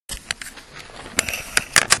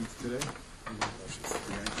today?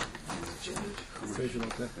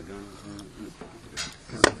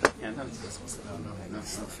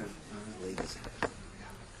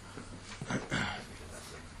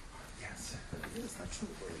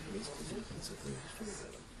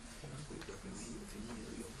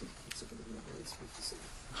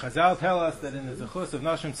 Chazal tell us that in the Zechus of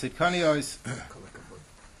Nashim Tzidkaniyos,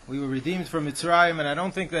 we were redeemed from Mitzrayim, and I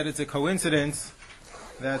don't think that it's a coincidence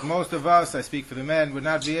that most of us, I speak for the men, would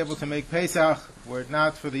not be able to make Pesach were it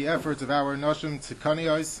not for the efforts of our Nashim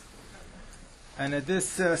Tzidkaniyos. And at this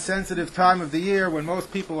sensitive time of the year, when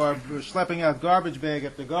most people are schlepping out garbage bag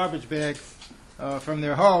after garbage bag from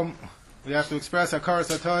their home, we have to express our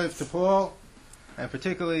Karas HaTov to Paul, and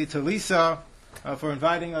particularly to Lisa, for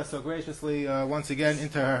inviting us so graciously once again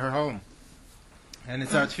into her home. And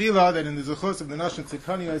it's our tefillah that in the Zechus of the Nashim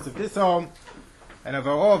Tzidkaniyos of this home, and of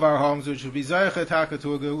all of our homes, we should be Zaychet Haka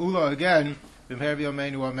to a Geula again, B'mher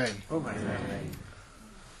V'yomeinu Amen.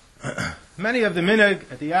 Many of the minhag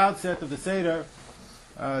at the outset of the Seder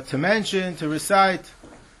to mention, to recite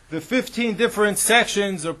the 15 different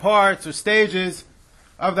sections or parts or stages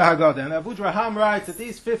of the Haggadah. And Abu Draham writes that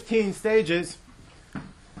these 15 stages,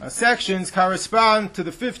 sections, correspond to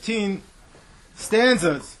the 15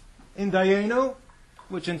 stanzas in Dayenu,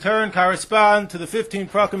 which in turn correspond to the 15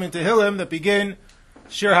 prakim in Tehillim that begin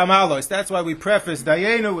Shir HaMalos. That's why we preface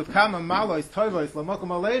Dayenu with Kama Malos Toivos Lamokum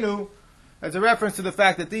Aleinu, as a reference to the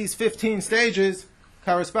fact that these 15 stages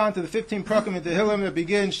correspond to the 15 prakim in Tehillim that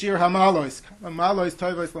begin Shir HaMalos, Kama Malos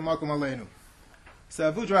Toivos Lamokum Aleinu. So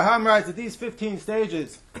Abu Draham writes that these 15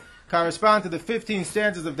 stages correspond to the 15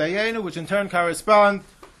 stanzas of Dayenu, which in turn correspond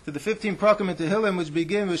to the 15 prakim in Tehillim which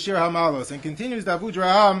begin with Shir HaMalos. And continues the Abu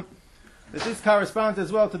Draham that this corresponds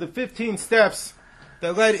as well to the 15 steps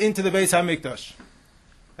that led into the Beis HaMikdash.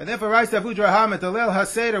 And therefore writes Abu Draham, at the Leil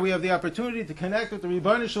HaSeder we have the opportunity to connect with the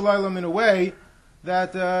Ribono Shel Olam in a way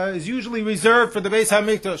that is usually reserved for the Beis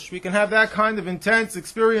HaMikdash. We can have that kind of intense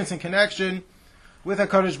experience and connection with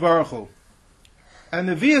HaKadosh Baruch Hu. And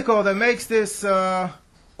the vehicle that makes this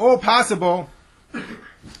all possible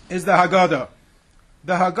is the Haggadah.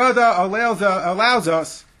 The Haggadah allows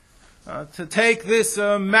us to take this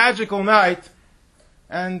magical night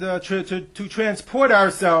and to transport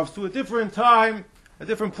ourselves to a different time, a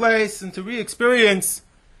different place, and to re-experience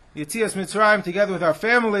Yetzias Mitzrayim together with our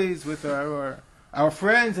families, with our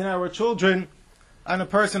friends and our children on a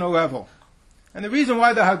personal level. And the reason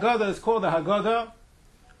why the Haggadah is called the Haggadah,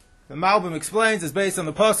 the Malbim explains, is based on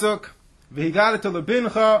the pasuk, V'higadah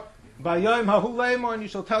lebincha b'yom hahu leimor, and you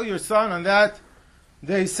shall tell your son on that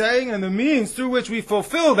day saying, and the means through which we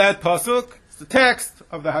fulfill that pasuk, it's the text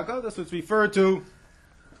of the Haggadah, so it's referred to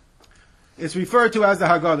as the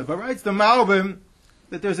Haggadah. But writes the Malbim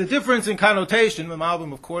that there's a difference in connotation. The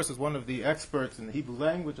Malbim, of course, is one of the experts in the Hebrew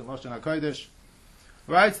language and Lashon HaKodesh.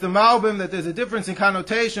 Writes the Malbim that there's a difference in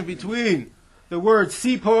connotation between the word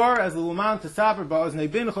Sipor, as the Luman Tesaper Ba'oznei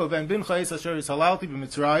Bincha Ven Bincha Es Asher Yishalalti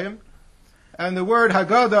B'Mitzrayim, and the word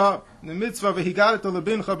Haggadah, the mitzvah V'higadah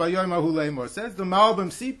lebincha b'yom hahu leimor. Says the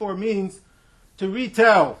Malbim, Sipor means to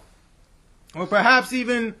retell, or perhaps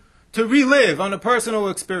even to relive on a personal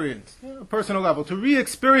experience, a personal level, to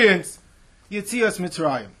re-experience Yetzias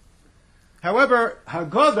Mitzrayim. However,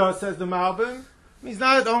 Haggadah, says the Malbim, means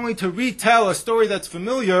not only to retell a story that's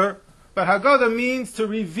familiar, but Haggadah means to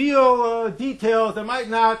reveal details that might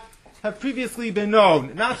not have previously been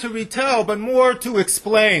known. Not to retell, but more to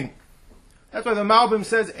explain. That's why the Malbim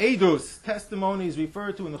says Eidus, testimony, is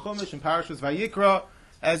referred to in the Chumash and Parashas Vayikra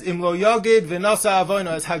as Imlo Yogid V'nasa Avono,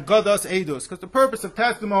 as Haggadas Eidus. Because the purpose of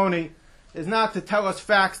testimony is not to tell us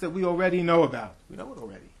facts that we already know about. We know it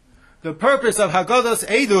already. The purpose of Haggadas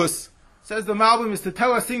Eidus, says the Malbim, is to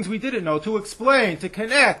tell us things we didn't know, to explain, to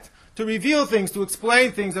connect, to reveal things, to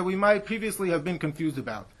explain things that we might previously have been confused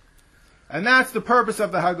about. And that's the purpose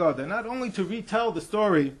of the Haggadah, not only to retell the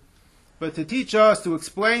story, but to teach us, to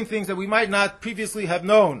explain things that we might not previously have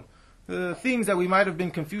known, the things that we might have been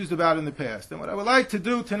confused about in the past. And what I would like to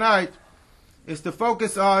do tonight is to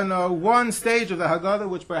focus on one stage of the Haggadah,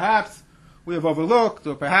 which perhaps we have overlooked,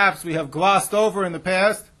 or perhaps we have glossed over in the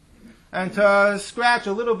past, and to scratch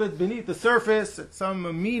a little bit beneath the surface at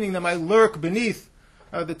some meaning that might lurk beneath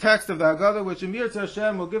the text of the Haggadah, which in Yirtzeh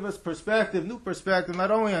Hashem will give us perspective, new perspective,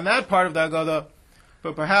 not only on that part of the Haggadah,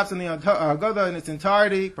 but perhaps on the Haggadah in its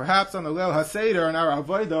entirety, perhaps on the Leil HaSeder and our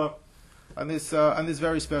Avodah on this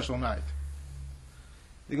very special night.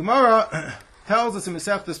 The Gemara tells us in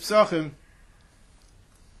Masechtas Pesachim,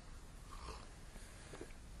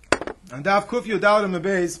 on Daf Kuf Yudalad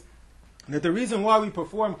Mebez, that the reason why we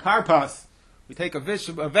perform karpas, we take a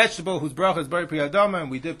vegetable whose bracha is bari pri adama and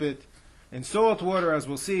we dip it in salt water, as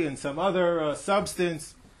we'll see, in some other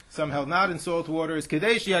substance, some held not in salt water, is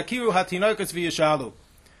Kadesh Yakiru Hatinokas V'Yashalu.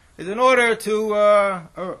 Is in order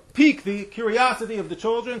to pique the curiosity of the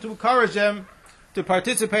children, to encourage them to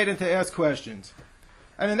participate and to ask questions.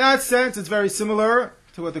 And in that sense, it's very similar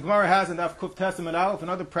to what the Gemara has in Daf Kuf Testament Aleph,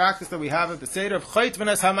 another practice that we have at the Seder of Chait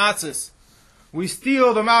V'Nes HaMatzis. We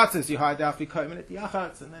steal the matzahs,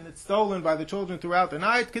 and then it's stolen by the children throughout the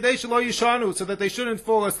night, Kadesh Lo Yishanu, so that they shouldn't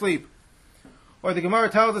fall asleep. Or the Gemara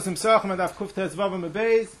tells us himself in Daf Kuf Tes Vav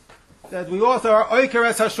Mebeis that we also are Oiker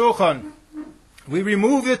Es HaShulchan. We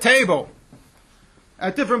remove the table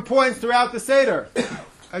at different points throughout the Seder.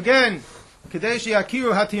 Again, Kadesh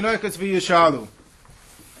Yakiru Hatinokas V'Yishalu.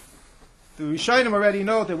 The Rishonim already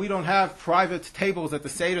know that we don't have private tables at the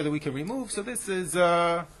Seder that we can remove, so this is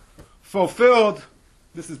fulfilled.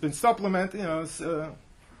 This has been supplemented, this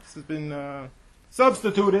has been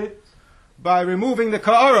substituted by removing the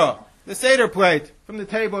ka'ara, the Seder plate, from the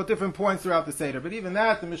table at different points throughout the Seder. But even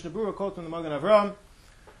that, the Mishnah Berurah quotes from the Magen Avram,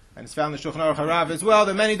 and it's found in Shulchan Aruch Harav as well,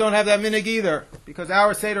 that many don't have that minig either, because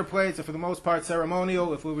our Seder plates are for the most part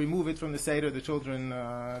ceremonial. If we remove it from the Seder, the children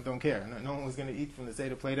don't care. No one was going to eat from the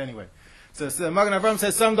Seder plate anyway. So Magen Avram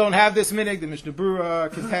says some don't have this minig. The Mishnah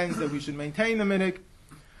Berurah contends that we should maintain the minig.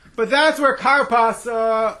 But that's where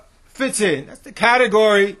karpas fits in. That's the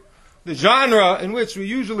category, the genre in which we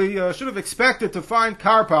usually should have expected to find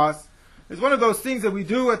karpas. It's one of those things that we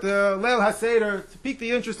do at the Leil HaSeder to pique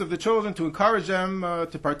the interest of the children, to encourage them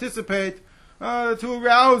to participate, to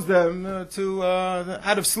arouse them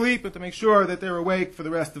out of sleep, and to make sure that they're awake for the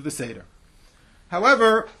rest of the Seder.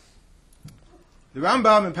 However, the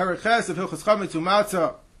Rambam in Perek Ches of Hilchos Chametz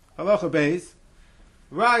U'Matzah, Halacha Beis,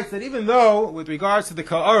 writes that even though, with regards to the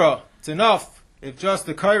Ka'ara, it's enough if just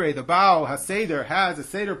the Kairei, the Baal HaSeder, has a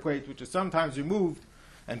Seder plate which is sometimes removed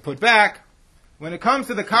and put back. When it comes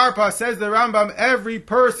to the karpas, says the Rambam, every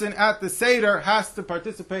person at the Seder has to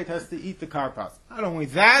participate, has to eat the karpas. Not only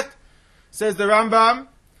that, says the Rambam,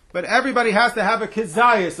 but everybody has to have a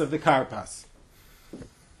kezayis of the karpas.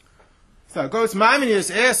 So Gos Maimonides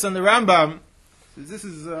asks on the Rambam, says this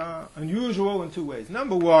is unusual in two ways.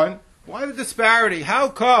 Number one, why the disparity? How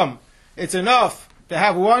come it's enough to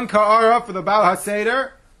have one ka'ara for the Baal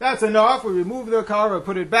HaSeder? That's enough. We remove the ka'ara,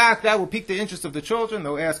 put it back. That will pique the interest of the children.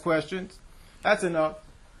 They'll ask questions. That's enough.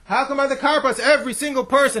 How come by the karpas, every single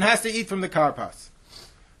person has to eat from the karpas?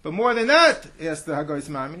 But more than that, asks the Haggadah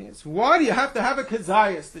Maimonides, why do you have to have a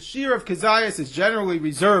kezayis? The shiur of kezayis is generally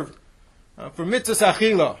reserved for mitzvah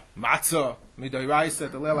achila, matzah, midoraisa,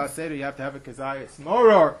 at the Leil HaSeder, you have to have a kezayis.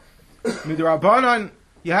 Moror, midorabanan,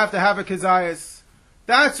 you have to have a kezayis.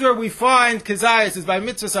 That's where we find kezayis, is by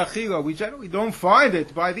mitzvah achila. We generally don't find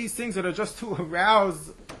it by these things that are just to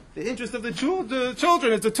arouse the interest of the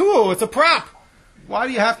children. It's a tool, it's a prop. Why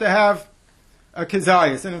do you have to have a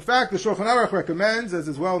kezayis? And in fact, the Shulchan Aruch recommends, as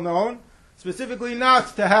is well known, specifically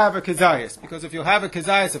not to have a kezayis. Because if you'll have a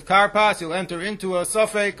kezayis of karpas, you'll enter into a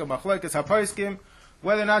sofek, a machlekes hapaiskim,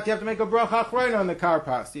 whether or not you have to make a bracha achrayna on the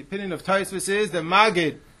karpas. The opinion of Taisvis is that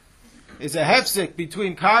magid is a hefsek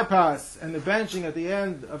between karpas and the benching at the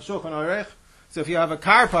end of Shulchan Aruch. So if you have a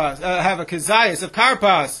karpas, have a kezayis of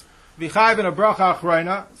karpas, v'chayv in a bracha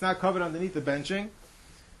achrayna, it's not covered underneath the benching.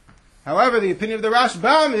 However, the opinion of the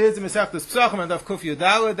Rashbam is in Masechtas Pesachim and Daf Kuf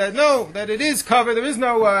Yudalad that no, that it is covered. There is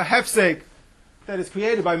no hefsek that is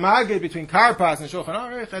created by magid between karpas and Shulchan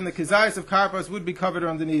Aruch, and the kezayis of karpas would be covered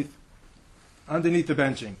underneath the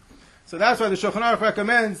benching. So that's why the Shulchan Aruch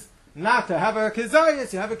recommends not to have a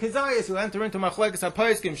kezayis. You have a kezayis, you enter into machlekes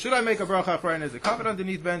hapaiskim. Should I make a bracha achrayna? Is it covered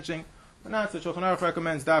underneath benching? But not. So Shulchan Aruch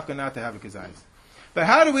recommends dafka not to have a kezayis. But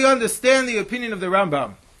how do we understand the opinion of the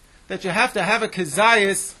Rambam that you have to have a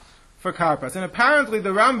kezayis for karpas? And apparently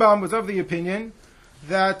the Rambam was of the opinion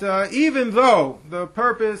that even though the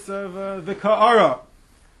purpose of the ka'ara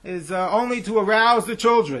is only to arouse the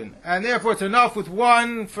children, and therefore it's enough with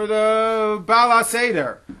one for the Baal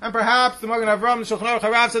HaSeder, and perhaps the Magen Avram and Shulchan Aruch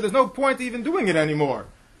Harav said there's no point even doing it anymore.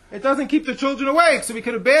 It doesn't keep the children awake, so we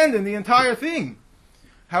could abandon the entire thing.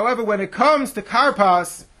 However, when it comes to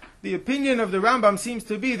karpas, the opinion of the Rambam seems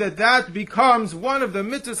to be that that becomes one of the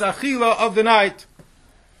mitzvahs achila of the night.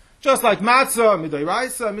 Just like matzah,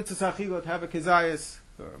 midoraisa, mitzvah achila, to have a kezayis,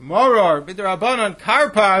 moror, midorabanan,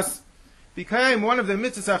 karpas, became one of the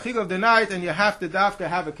mitzvahs achila of the night, and you have to dafka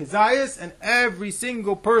have a kezayis, and every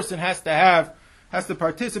single person has to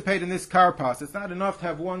participate in this karpas. It's not enough to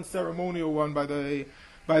have one ceremonial one by the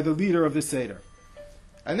leader of the Seder.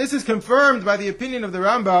 And this is confirmed by the opinion of the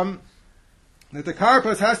Rambam that the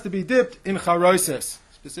karpas has to be dipped in charoises,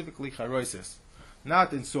 specifically charoises,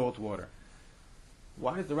 not in salt water.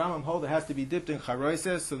 Why does the Rambam hold it has to be dipped in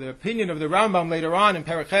charoises? So the opinion of the Rambam later on in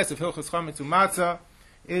Paraches of Hilchos Chametz U'Matzah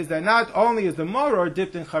is that not only is the maror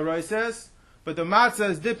dipped in charoises, but the matzah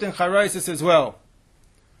is dipped in charoises as well.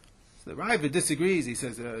 So the Rabbi disagrees. He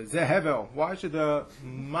says, Zehevel, why should the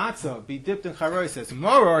matzah be dipped in charoises?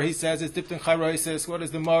 Maror, he says, is dipped in charoises. What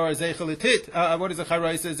is the maror? Zeichelitit. What is the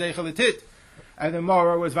charoises? Zeichelitit. And the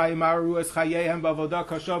maror was Vayimaru es chayehem bavodah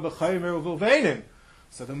kasha b'chaymer uvulvenim.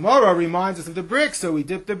 So the maror reminds us of the bricks, so we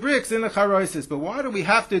dip the bricks in the charoises. But why do we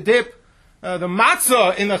have to dip the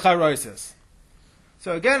matzah in the charoises?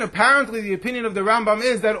 So again, apparently the opinion of the Rambam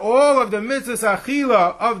is that all of the mitzvahs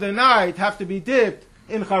achila of the night have to be dipped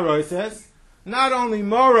in charoises, not only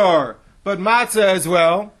maror, but matzah as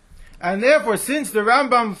well. And therefore, since the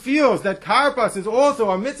Rambam feels that karpas is also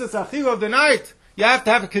a mitzvah achila of the night, you have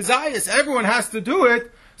to have a kezayis, everyone has to do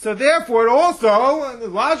it, so therefore it also,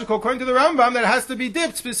 logical according to the Rambam, that it has to be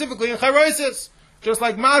dipped specifically in charoises, just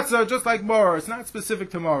like matzah, just like maror. It's not specific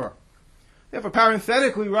to maror. Therefore,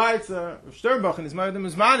 parenthetically writes Sternbach in his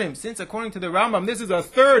Ma'adim Uzmanim, since according to the Rambam, this is a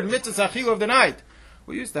third mitzvah achila of the night.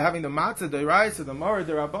 We're used to having the matzah, the rice, the maror,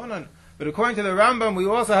 the rabbanon, but according to the Rambam, we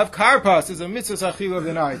also have karpas as a mitzvah achila of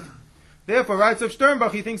the night. Therefore, writes of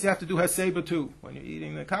Sternbach, he thinks you have to do haseba too. When you're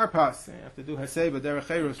eating the karpas, you have to do haseba, derech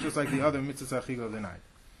cherus, just like the other mitzvah achila of the night.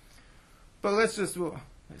 But let's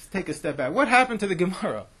take a step back. What happened to the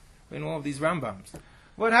Gemara in all of these Rambams?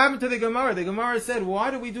 What happened to the Gemara? The Gemara said,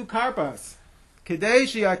 why do we do karpas? Kedei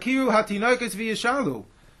sheyakiru hatinoikos v'yishalu.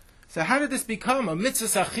 So how did this become a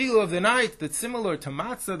mitzvah achila of the night that's similar to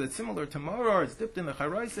matzah, that's similar to maror, it's dipped in the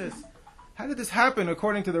charoises? How did this happen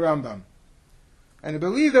according to the Rambam? And I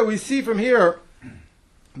believe that we see from here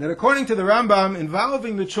that according to the Rambam,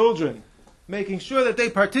 involving the children, making sure that they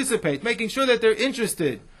participate, making sure that they're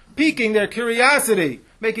interested, piquing their curiosity,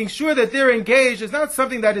 making sure that they're engaged is not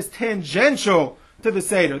something that is tangential to the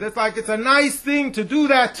Seder. That's like it's a nice thing to do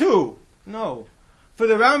that too. No. For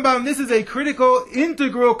the Rambam, this is a critical,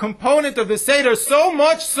 integral component of the Seder, so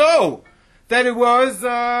much so that it was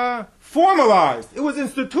formalized. It was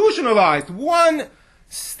institutionalized. One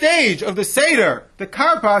stage of the Seder, the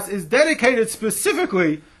Karpas, is dedicated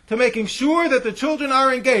specifically to making sure that the children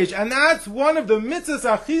are engaged. And that's one of the mitzvahs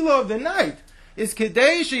achila of the night, is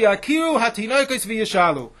Kedei sheyakiru hatinoikos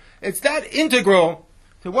v'yishalu. It's that integral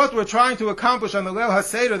to what we're trying to accomplish on the Leil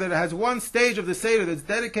HaSeder, that it has one stage of the Seder that's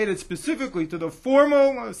dedicated specifically to the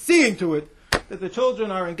formal seeing to it that the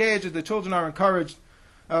children are engaged, that the children are encouraged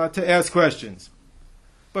to ask questions.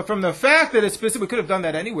 But from the fact that it's specific, we could have done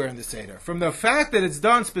that anywhere in the Seder. From the fact that it's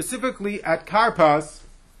done specifically at Karpas,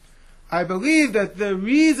 I believe that the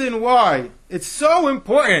reason why it's so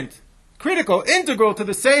important, critical, integral to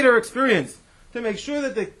the Seder experience, to make sure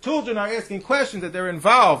that the children are asking questions, that they're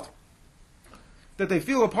involved, that they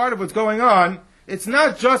feel a part of what's going on, it's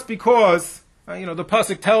not just because, the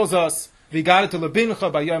pasuk tells us, V'gadet lebincha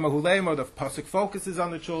b'yom ha'uleimor, the pasuk focuses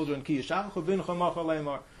on the children, Ki yishalchu bincha machal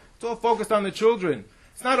leimor. It's all focused on the children.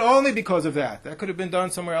 It's not only because of that. That could have been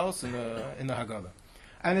done somewhere else in the Haggadah.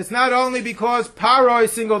 And it's not only because Paro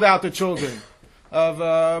singled out the children.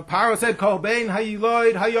 Paro said, Kol bein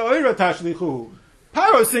hayiloid hayoira tashlichu.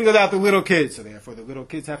 Paro singled out the little kids, so therefore the little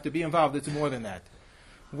kids have to be involved. It's more than that.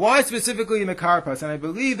 Why specifically in the Karpas? And I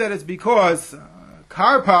believe that it's because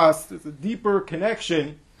Karpas, there's a deeper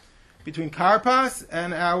connection between Karpas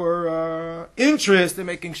and our interest in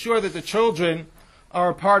making sure that the children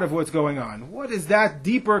are a part of what's going on. What is that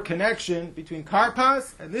deeper connection between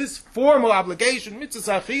Karpas and this formal obligation,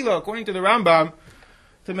 mitzvah achila, according to the Rambam,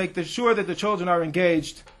 to make sure that the children are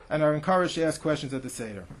engaged and are encouraged to ask questions at the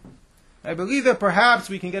Seder? I believe that perhaps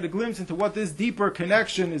we can get a glimpse into what this deeper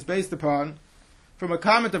connection is based upon from a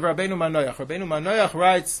comment of Rabbeinu Manoach. Rabbeinu Manoach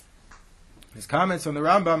writes his comments on the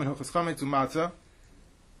Rambam in Hilchos Chametz U'Matzah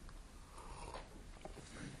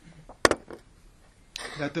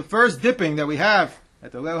that the first dipping that we have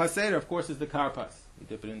at the Leil HaSeder, of course, is the Karpas. We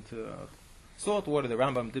dip it into salt water. The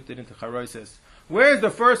Rambam dipped it into charoises. Where is the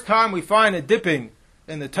first time we find a dipping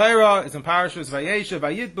in the Torah? Is in Parashas Vayeshev,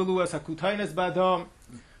 Vayitbelu as hakutaynes badam,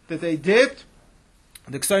 that they dipped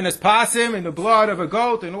the ksaynes pasim in the blood of a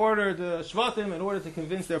goat in order to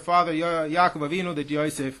convince their father Yaakov Avinu that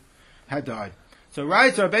Yosef had died. So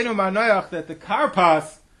writes Rabbeinu Manoach that the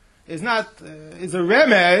Karpas is a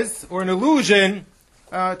remez or an allusion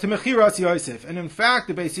to Mechiras Yosef. And in fact,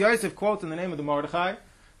 the Beis Yosef quotes in the name of the Mordechai.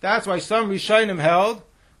 That's why some Rishonim held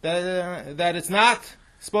that it's not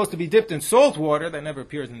supposed to be dipped in salt water. That never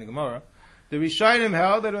appears in the Gemara. The Rishonim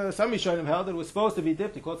held that some Rishonim held that it was supposed to be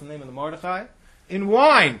dipped. He quotes the name of the Mordechai in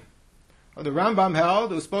wine. Or the Rambam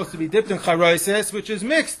held it was supposed to be dipped in charoises, which is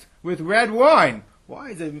mixed with red wine. Why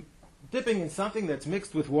is it dipping in something that's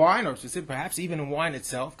mixed with wine, or perhaps even in wine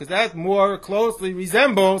itself, because that more closely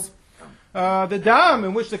resembles the dam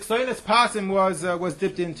in which the Kseinis Pasim was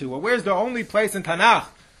dipped into. Well, where's the only place in Tanakh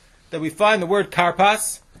that we find the word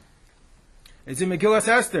karpas? It's in Megillas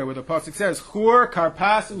Esther, where the pasuk says, Chur,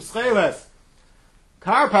 karpas, uscheles.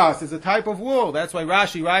 Karpas is a type of wool. That's why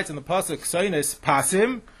Rashi writes in the pasuk, Kseinis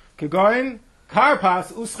Pasim, Kegoin,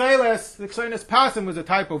 karpas, uscheles. The Kseinis Pasim was a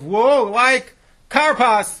type of wool, like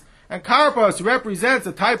karpas. And karpas represents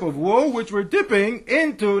a type of wool which we're dipping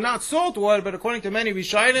into, not salt water, but according to many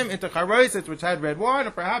Rishonim, into charoset, which had red wine,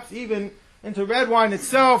 or perhaps even into red wine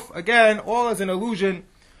itself. Again, all as an allusion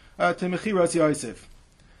to Mechiras Yosef.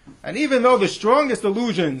 And even though the strongest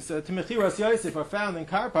allusions to Mechiras Yosef are found in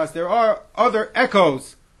karpas, there are other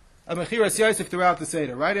echoes of Mechiras Yosef throughout the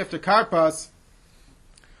Seder. Right after karpas,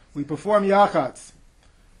 we perform yachatz.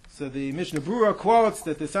 So the Mishnah Brura quotes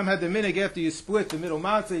that the some had the minig after you split the middle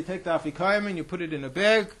matzah, you take the afikayim and you put it in a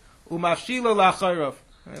bag, umafshila lachayrav,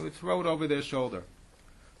 and they would throw it over their shoulder.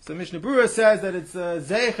 So Mishnah Brura says that it's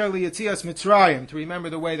zecher liyatzias Mitzrayim, to remember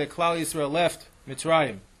the way that Klal Yisrael left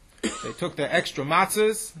Mitzrayim. They took the extra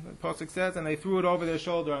matzahs, the pasuk says, and they threw it over their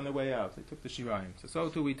shoulder on their way out. They took the shirayim. So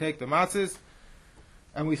too we take the matzahs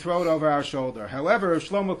and we throw it over our shoulder. However,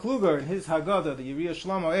 Shlomo Kluger in his Haggadah, the Yiriyah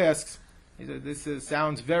Shlomo asks, he said, this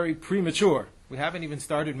sounds very premature. We haven't even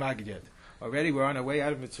started Magid yet. Already we're on our way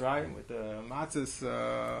out of Mitzrayim with the matzahs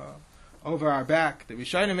over our back. The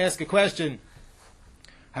Rishonim ask a question,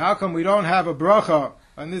 how come we don't have a bracha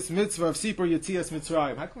on this mitzvah of Sipur Yetzias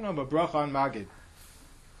Mitzrayim? How come we don't have a bracha on Magid?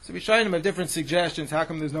 So Rishonim have different suggestions. How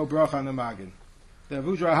come there's no bracha on the Magid? The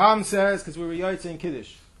Avudraham says, because we were Yaitze in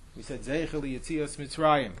Kiddush. We said, Zeichel Yetzias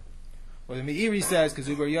Mitzrayim. Or the Meiri says, because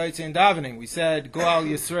we were Yaitze in davening, we said, Goal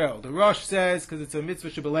Yisrael. The Rosh says, because it's a mitzvah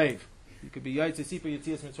shebelev. You could be Yaitze Sipur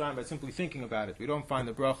Yetzias Mitzrayim by simply thinking about it. We don't find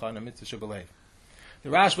the bracha on a mitzvah shebelev. The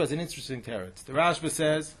Rashba is an interesting teretz. The Rashba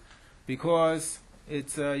says, because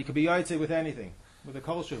it's you could be Yaitze with anything, with a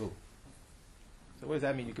kol shehu. So what does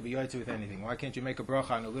that mean? You could be Yaitze with anything. Why can't you make a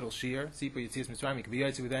bracha on a little Shiur? Sipur Yetzias Mitzrayim, you could be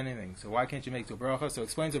Yaitze with anything. So why can't you make a bracha? So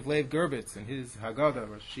explains of Lev Gerbitz in his Haggadah,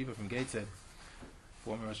 Rosh Yeshiva from Gateshead,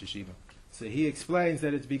 former Rosh Yeshiva. So he explains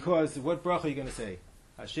that it's because, what bracha are you going to say?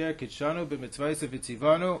 Asher kitshanu b'mitzvayis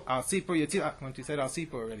v'tzivanu al sipur yatzil. Once you said al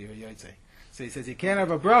sipur already, you're yaitze. So he says you can't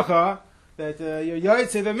have a bracha that you're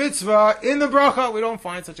yaitze the mitzvah in the bracha. We don't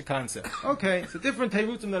find such a concept. Okay, so different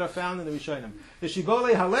terutim that are found in the Rishonim. The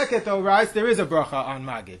Shibbolei Haleket though writes there is a bracha on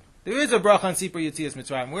Magid. There is a bracha on Sipur Yetzias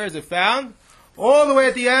Mitzrayim. Where is it found? All the way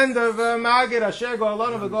at the end of Magid. Asher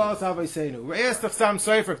go'alonu v'go'al salveiseinu. We're asked of Sam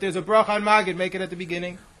Sofer if there's a bracha on Magid, make it at the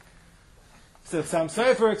beginning. So Sam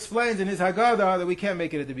Sofer explains in his Haggadah that we can't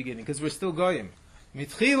make it at the beginning because we're still goyim.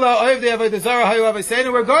 Mitchila oivdei avodah zarah hayu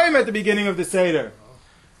aveiseinu. We're goyim at the beginning of the Seder.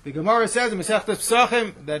 The Gemara says in Masechtas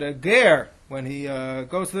Pesachim that a ger, when he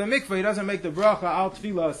goes to the mikveh, he doesn't make the bracha al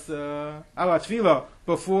tefillah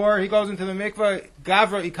before he goes into the mikveh.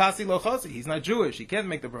 Gavra ikasi lo chasi. He's not Jewish. He can't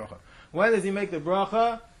make the bracha. When does he make the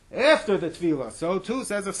bracha? After the tefillah. So too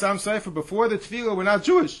says of Sam Sofer, before the tefillah we're not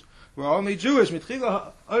Jewish. We're only Jewish. We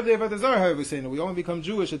only become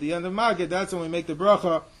Jewish at the end of Magid. That's when we make the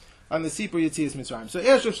bracha on the Sipur Yetzias Mitzrayim. So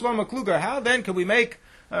Eshev Shlomo Kluger, how then can we make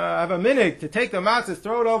have a minig to take the matzahs,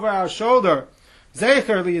 throw it over our shoulder?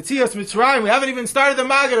 Zecher Yetzias Mitzrayim. We haven't even started the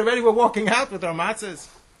Magid already. We're walking out with our matzahs.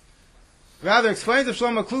 Rather explains of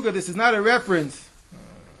Shlomo Kluger, this is not a reference,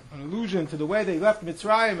 an allusion to the way they left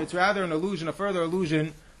Mitzrayim. It's rather an allusion, a further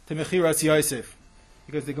allusion to Mechiras Yosef.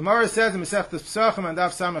 Because the Gemara says in Masechtas Pesachim and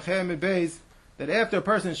Daf Samachem Beis that after a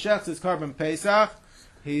person shechts his carbon Pesach,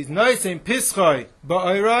 he's noisem pischoi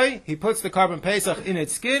ba'oiroi, he puts the carbon Pesach in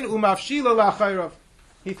its skin, umafshila lachayrav,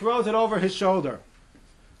 he throws it over his shoulder.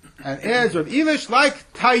 And adds Rav Elish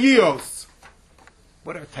like taiyos.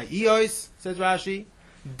 What are taiyos? Says Rashi.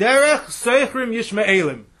 Derech seichrim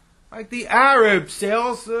yishmaelim. Like the Arab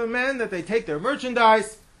salesmen that they take their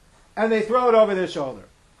merchandise and they throw it over their shoulder.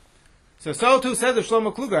 So too says of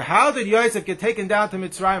Shlomo Kluger, how did Yosef get taken down to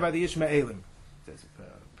Mitzrayim by the Ishmaelim? Says,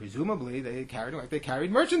 presumably they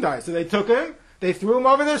carried merchandise. So they took him, they threw him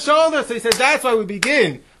over their shoulder. So he says that's why we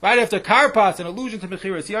begin right after Karpas, an allusion to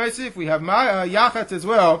Mechiras Yosef. We have Yachatz as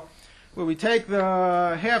well, where we take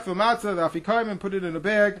the half of matzah, the afikayim, and put it in a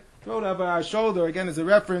bag, throw it over our shoulder. Again, as a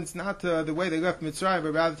reference, not to the way they left Mitzrayim,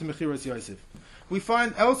 but rather to Mechiras Yosef. We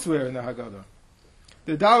find elsewhere in the Haggadah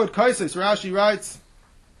the Daud Kaisis. Rashi writes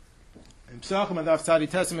in Pesachim and Daf Tzadi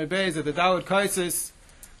Tesem Beis that the Daud Kaisis,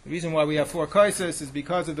 the reason why we have 4 Kaisis is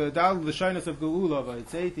because of the Daud L'Shainas of Geula,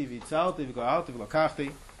 V'Hitzeiti, V'Yitzalti, V'Go'alti,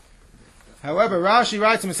 V'Lokachti. However, Rashi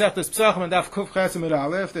writes in Masechtas Pesachim and Daf Kuf Ches Amud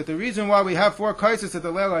Aleph that the reason why we have 4 kaisos at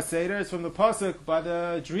the Leil HaSeder is from the pasuk by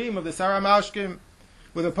the dream of the Sarah Mashkim,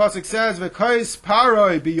 where the pasuk says, "V'kais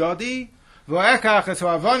paroi biyodi, v'ekach es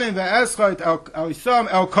ha'avanim v'eschot al isam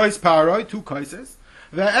el kais paroi," 2 kaisos,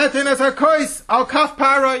 v'etin es ha'kais al kaf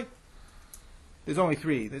paroi. There's only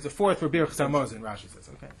 3. There's a 4th for Birchas Hamazon, Rashi says.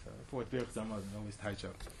 Okay, so the 4th Birchas Hamazon, always tight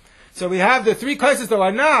up. So we have the 3 kaisos that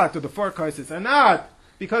are not, or the 4 kaisos are not,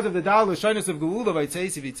 because of the Dal Lashonos of Geula,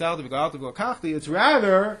 Vaytzeisi, Vitzalta, V'Galta, V'Kachli. It's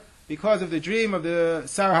rather because of the dream of the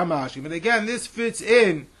Sarah Hamashkim. And again, this fits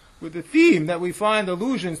in with the theme that we find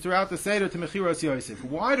allusions throughout the Seder to Mechiras Yosef.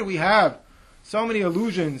 Why do we have so many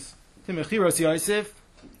allusions to Mechiras Yosef?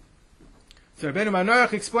 So Rabbeinu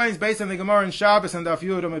Manoach explains based on the Gemara in Shabbos and Daf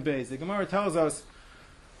Yud Amud Beis. The Gemara tells us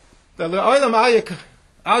that Le'olam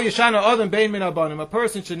al yashana adam bein min abanim, a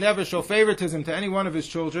person should never show favoritism to any one of his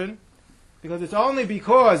children, because it's only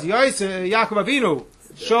because Yaakov Avinu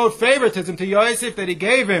showed favoritism to Yosef that he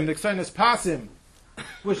gave him the Ksenis Pasim,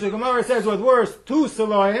 which the Gemara says was worth 2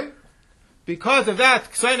 Siloim. Because of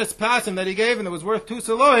that Ksenis Pasim that he gave him that was worth 2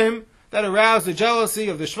 Siloim, that aroused the jealousy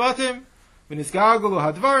of the Shvatim.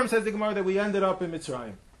 V'nisgagulu hadvarim, says the Gemara, that we ended up in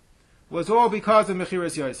Mitzrayim. Was all because of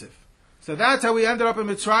Mechiras Yosef. So that's how we ended up in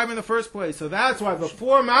Mitzrayim in the first place. So that's why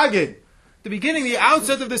before Magid, the beginning, the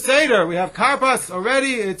outset of the Seder, we have Karpas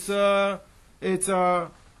already, it's Urchatz,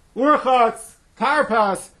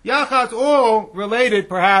 Karpas, Yachatz, all related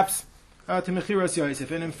perhaps to Mechiras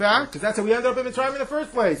Yosef. And in fact, because that's how we ended up in Mitzrayim in the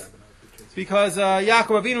first place. It's because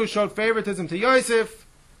Yaakov Avinu showed favoritism to Yosef,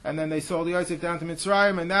 and then they sold Yosef down to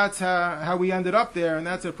Mitzrayim, and that's how we ended up there, and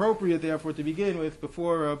that's appropriate, therefore, to begin with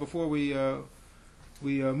before we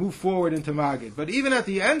move forward into Magid. But even at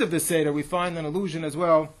the end of the Seder, we find an allusion as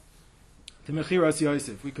well to Mechiras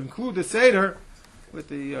Yosef. We conclude the Seder with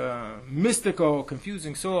the mystical,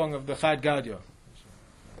 confusing song of the Haggadah.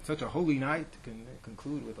 It's such a holy night to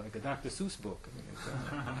conclude with like a Dr. Seuss book. I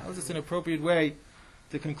mean, how is this an appropriate way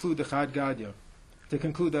to conclude the Haggadah, to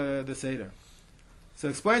conclude the Seder? So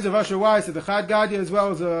it explains Rav Asher Weiss that the Haggadah as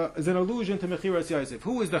well is an allusion to Mechiras Yosef.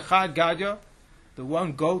 Who is the Haggadah? The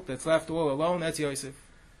one goat that's left all alone, that's Yosef.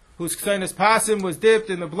 Whose Ksenis Pasim was dipped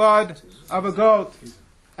in the blood of a goat.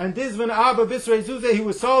 And Dizvan Abba Bisrei Zuzeh, he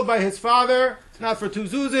was sold by his father, not for 2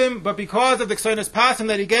 Zuzim, but because of the Ksenis Pasim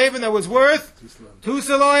that he gave him that was worth 2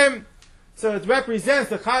 Siloim. So it represents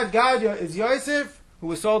the Haggadah is Yosef, who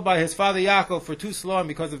was sold by his father Yaakov for 2 Siloim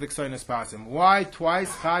because of the Ksenis Pasim. Why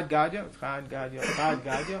twice Haggadah?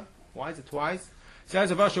 Haggadah. Why is it twice? Says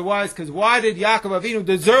Rav Asher Weiss, because why did Yaakov Avinu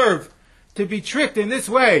deserve to be tricked in this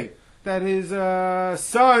way, that his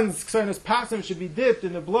son's Ksenis Pasim should be dipped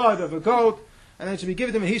in the blood of a goat, and then should be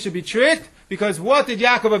given to him, and he should be tricked? Because what did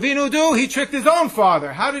Yaakov Avinu do? He tricked his own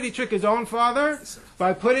father. How did he trick his own father?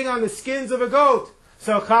 By putting on the skins of a goat.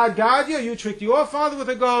 So Haggadah, you tricked your father with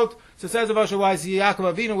a goat. So says Rav Asher Weiss,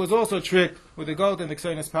 Yaakov Avinu was also tricked with a goat, and the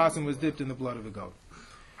Ksenis Pasim was dipped in the blood of a goat.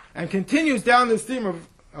 And continues down this theme of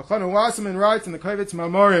Elchanan Wasserman writes in the Kovetz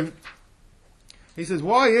Mamorim. He says,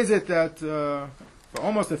 why is it that for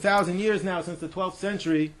almost 1,000 years now, since the 12th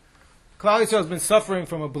century, Klal Yisrael has been suffering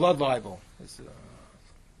from a blood libel? This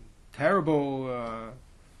terrible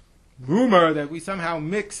rumor that we somehow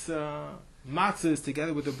mix matzahs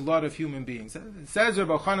together with the blood of human beings. It says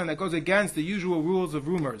Rabbi Chanan that goes against the usual rules of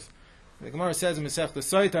rumors. The Gemara says in Masechtas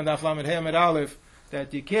Sotah, Daf Lamed Hey Amud Aleph,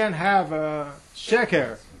 that you can't have a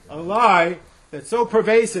sheker, a lie, that's so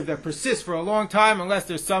pervasive, that persists for a long time, unless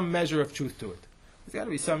there's some measure of truth to it. There's got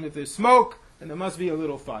to be some. If there's smoke, then there must be a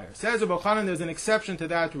little fire. Says Rabbi Chanan, there's an exception to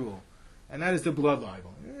that rule, and that is the blood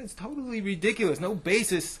libel. It's totally ridiculous, no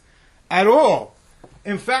basis at all.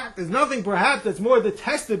 In fact, there's nothing perhaps that's more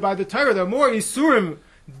detested by the Torah. There are more Yisurim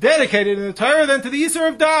dedicated in the Torah than to the Yisur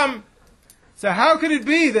of Dam. So how could it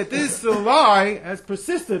be that this lie has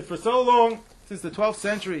persisted for so long, since the 12th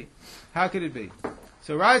century? How could it be?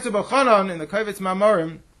 So writes Rabbi Chanan in the Kovetz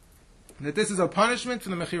Mamorim that this is a punishment for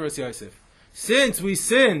the Mechiras Yosef. Since we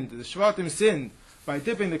sinned, the Shvatim sinned, by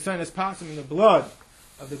dipping the Ksenis Pasim in the blood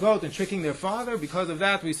of the goat and tricking their father, because of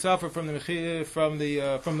that we suffer from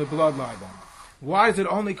the blood libel. Why does it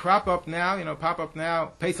only crop up now, pop up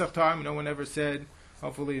now, Pesach time? No one ever said,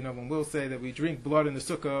 hopefully no one will say that we drink blood in the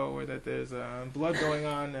sukkah, or that there's blood going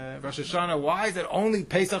on Rosh Hashanah. Why is it only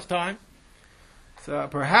Pesach time? So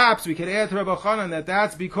perhaps we could add to Rabbi Chanan that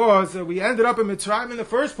that's because we ended up in Mitzrayim in the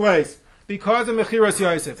first place, because of Mechiras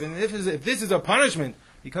Yosef. And if this is a punishment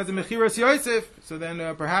because of Mechiras Yosef, so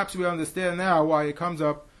then perhaps we understand now why it comes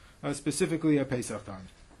up specifically at Pesach time.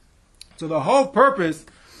 So the whole purpose,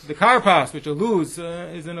 the Karpas, which alludes,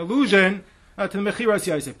 is an allusion to Mechiras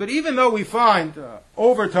Yosef. But even though we find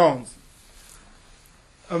overtones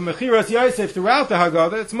of Mechiras Yosef throughout the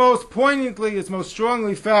Haggadah, it's most poignantly, it's most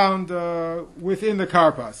strongly found within the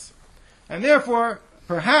Karpas. And therefore,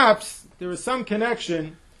 perhaps there is some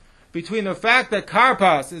connection between the fact that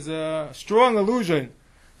Karpas is a strong allusion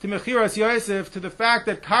to Mechiras Yosef, to the fact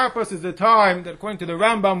that Karpas is the time that, according to the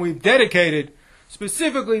Rambam, we've dedicated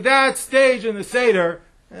specifically that stage in the Seder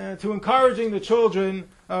to encouraging the children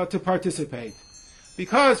to participate.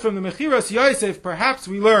 Because from the Mechiras Yosef, perhaps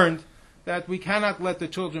we learned that we cannot let the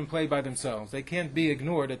children play by themselves. They can't be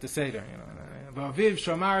ignored at the Seder. V'aviv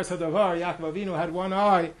Shamaris Hadavar, Yaakov Avinu had one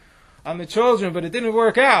eye on the children, but it didn't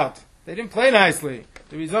work out. They didn't play nicely.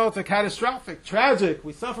 The results are catastrophic, tragic.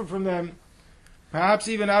 We suffer from them, perhaps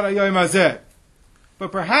even out of Yom Hazeh.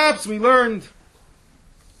 But perhaps we learned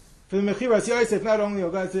from the Mechiras Yosef not only a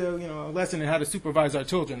lesson in how to supervise our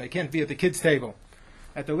children. They can't be at the kids' table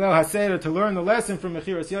at the Leil HaSeder to learn the lesson from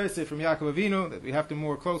Mechiras Yosef, from Yaakov Avinu, that we have to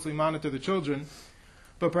more closely monitor the children.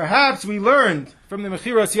 But perhaps we learned from the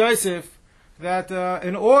Mechiras Yosef that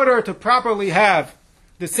in order to properly have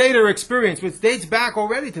the Seder experience, which dates back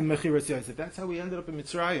already to Mechiras Yosef, that's how we ended up in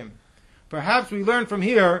Mitzrayim. Perhaps we learned from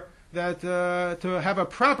here that to have a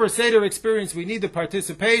proper Seder experience, we need the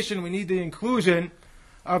participation, we need the inclusion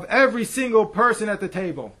of every single person at the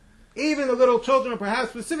table. Even the little children, perhaps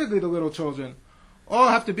specifically the little children, all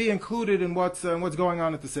have to be included in what's going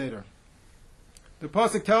on at the Seder. The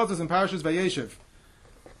Pasuk tells us in Parashas Vayeshev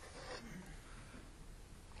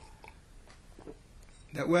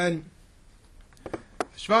that when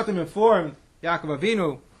Shvatim informed Yaakov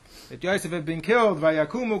Avinu that Yosef had been killed,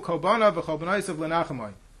 Vayakumu kol banav v'chol bnei Yosef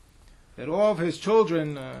lenachemoi, that all of his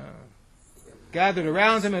children gathered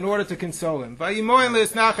around him in order to console him. Vayimoin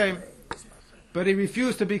le'isnachem, but he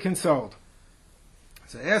refused to be consoled.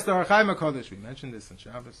 So asked the Archaim HaKodesh, we mentioned this in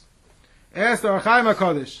Shabbos, asked the Archaim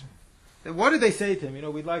HaKodesh, what did they say to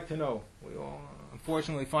him? We'd like to know. We all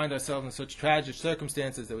unfortunately find ourselves in such tragic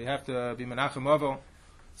circumstances that we have to be menachem avo.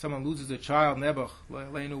 Someone loses a child, Nebuch,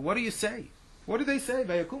 Leinu. What do you say? What did they say?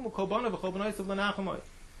 Vayakumu kol banav v'chol bnei Yosef lenachemoi.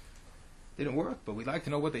 Didn't work, but we'd like to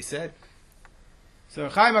know what they said. So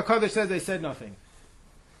Chaim HaKodesh says they said nothing.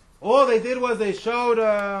 All they did was they showed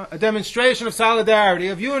a demonstration of solidarity,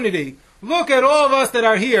 of unity. Look at all of us that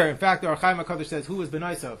are here. In fact, the Chaim HaKodesh says, who was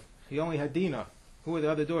B'naisov? He only had Dinah. Who were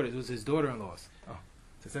the other daughters? It was his daughter-in-laws. Oh,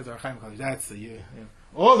 so it says the Chaim HaKodesh, that's the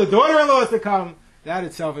all the daughter-in-laws to come. That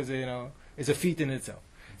itself is a feat in itself.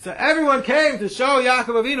 So everyone came to show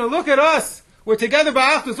Yaakov Avinu, look at us. We're together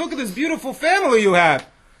by Achdus. Look at this beautiful family you have.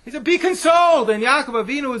 He said, be consoled. And Yaakov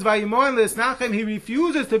Avinu is Vayimoin le'isnachem. He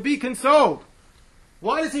refuses to be consoled.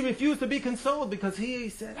 Why does he refuse to be consoled? Because he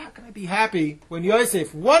said, how can I be happy when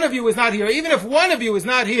Yosef, one of you is not here? Even if one of you is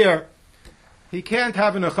not here, he can't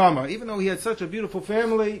have a nechama. Even though he had such a beautiful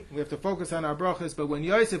family, we have to focus on our brachas, but when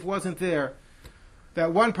Yosef wasn't there,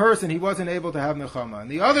 that one person, he wasn't able to have nechama. And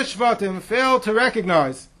the other Shvatim failed to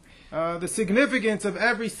recognize the significance of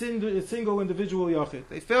every single individual Yochid.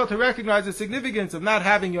 They failed to recognize the significance of not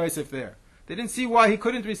having Yosef there. They didn't see why he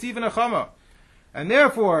couldn't receive a nechama. And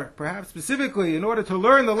therefore, perhaps specifically, in order to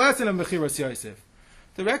learn the lesson of Mechiras Yosef,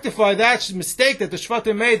 to rectify that mistake that the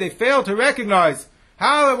Shvatim made, they failed to recognize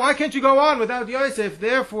why can't you go on without Yosef?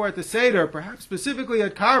 Therefore, at the Seder, perhaps specifically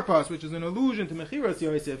at Karpas, which is an allusion to Mechiras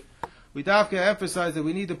Yosef, we dafka emphasize that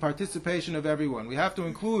we need the participation of everyone. We have to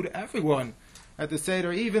include everyone at the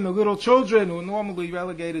Seder, even the little children who are normally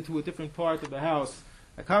relegated to a different part of the house.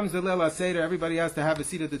 It comes to Leil HaSeder, everybody has to have a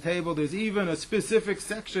seat at the table. There's even a specific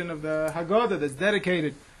section of the Haggadah that's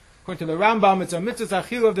dedicated, according to the Rambam, it's a mitzvah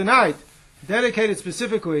achil of the night, dedicated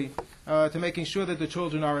specifically to making sure that the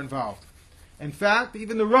children are involved. In fact,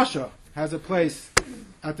 even the Rasha has a place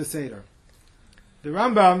at the Seder. The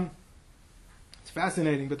Rambam, it's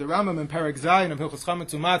fascinating, but the Rambam in Perek Zayin of Hilchos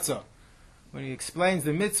Chametz U'Matzah, when he explains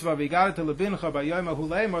the mitzvah, V'yigaret lebincha b'yom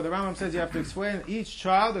ha'huleimor, the Rambam says you have to explain each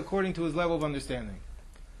child according to his level of understanding.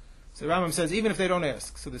 So the Rambam says, even if they don't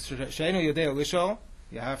ask. So the She'eino Yodei Lishol,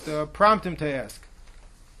 you have to prompt him to ask.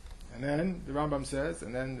 And then the Rambam says,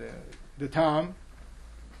 and then the Tam,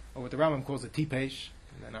 or what the Rambam calls a Tipesh,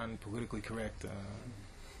 and then non-politically correct.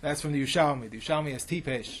 That's from the Yushalmi. The Yushalmi has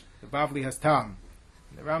Tipesh. The Bavli has Tam.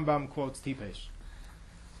 And the Rambam quotes Tipesh.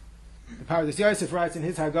 The Pardes Yosef writes in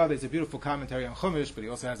his Haggadah, it's a beautiful commentary on Chumash, but he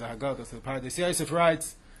also has a Haggadah. So the Pardes Yosef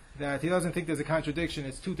writes that he doesn't think there's a contradiction.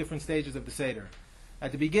 It's two different stages of the Seder.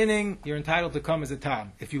 At the beginning, you're entitled to come as a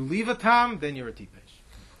Tam. If you leave a Tam, then you're a Tipesh.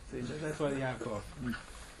 So that's why you have both.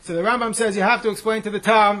 So the Rambam says you have to explain to the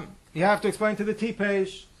Tam, you have to explain to the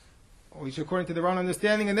Tipesh, or each according to their own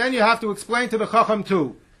understanding, and then you have to explain to the Chacham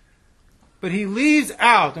too. But he leaves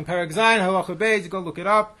out, in Perek Zayin, Halacha Beis, you go look it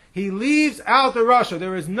up, He leaves out the Rasha.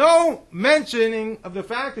 There is no mentioning of the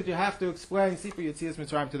fact that you have to explain Sipur Yetzias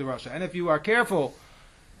Mitzrayim to the Rasha. And if you are careful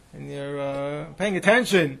and you're paying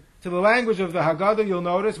attention to the language of the Haggadah, you'll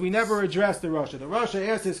notice we never address the Rasha. The Rasha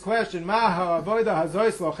asks his question, Ma ha'avoda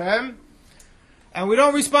hazois lochem, and we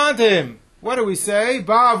don't respond to him. What do we say?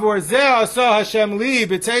 Ba'avor zeh asa Hashem li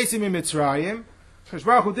b'teisim Mitzrayim. Because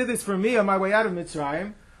Baruch Hu did this for me on my way out of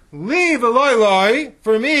Mitzrayim. Li v'loi loi,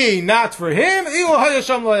 for me, not for him. Ilu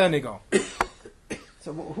hayasham lo yanigo.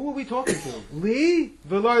 So who are we talking to? Li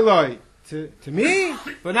v'loi loi. To me,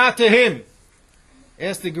 but not to him.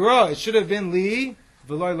 Ask the Gemara, it should have been Li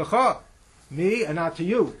v'loi lecha. Me and not to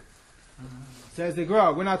you. Says the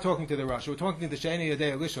Gemara, we're not talking to the Rasha. We're talking to the Sheni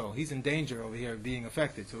Yadei Elishol. He's in danger over here of being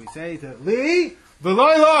affected. So we say to Li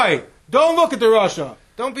v'loi loi. Don't look at the Rasha.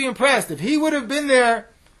 Don't be impressed. If he would have been there,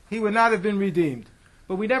 he would not have been redeemed.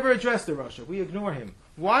 But we never address the Rasha. We ignore him.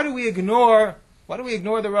 Why do we ignore the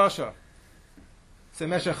Rasha? So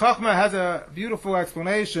Meshech Chochmah has a beautiful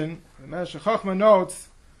explanation. Meshech Chochmah notes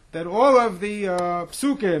that all of the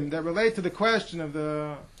psukim that relate to the question of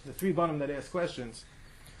the three banim that ask questions,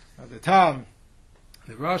 the Tam,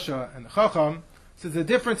 the Rasha, and the Chacham, says the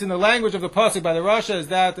difference in the language of the pasuk by the Rasha is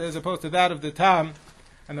that as opposed to that of the Tam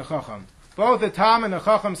and the Chacham. Both the Tam and the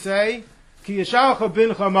Chacham say, Ki yishalcha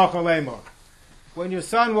bincha machal lemor. When your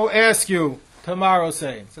son will ask you, tomorrow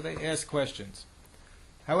say. So they ask questions.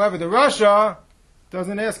 However, the Rasha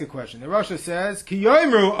doesn't ask a question. The Rasha says, Ki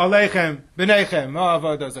yoimru aleichem b'neichem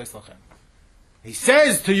ma'avodah zos lachem. He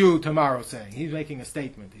says to you tomorrow saying. He's making a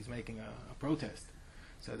statement. He's making a protest.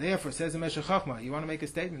 So therefore, says the Meshech Chochmah, you want to make a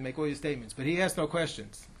statement, make all your statements. But he asks no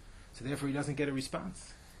questions. So therefore, he doesn't get a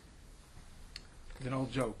response. It's an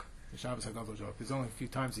old joke. The Shabbos Haggadah joke. There's only a few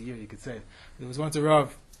times a year you could say it. There was once a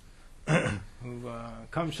Rav who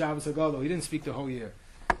comes Shabbos Haggadah. He didn't speak the whole year.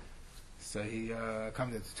 So he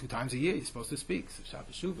comes 2 times a year. He's supposed to speak. So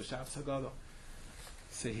Shabbos Shuvah, Shabbos Haggadah.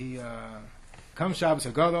 So he comes Shabbos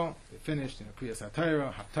Haggadah. They finished, Kriyas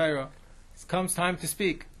HaTorah, Haftarah. It comes time to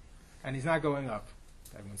speak. And he's not going up.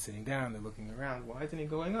 Everyone's sitting down. They're looking around. Why isn't he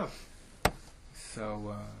going up?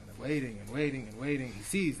 So they're waiting and waiting and waiting. He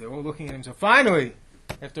sees they're all looking at him. So finally,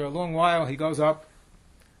 after a long while, he goes up.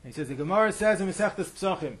 And he says, the Gemara says in Masechtas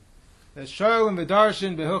Psachim, that shoyl and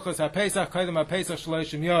v'darshin b'hilchos ha'pesach kaidem ha'pesach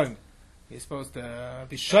shloshim yom. He's supposed to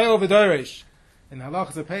be shoyl v'darish in the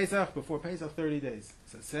halachas of Pesach before Pesach 30 days.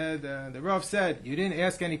 So said the Rav said, you didn't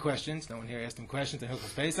ask any questions. No one here asked him questions in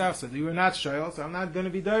Hilchos Pesach, so you were not shoyl, so I'm not going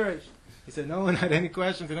to be darish. He said, no one had any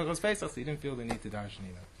questions in Hilchos Pesach, so he didn't feel the need to darshan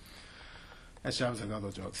either. That's Shabbos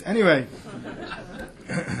Haggadah jokes. Anyway,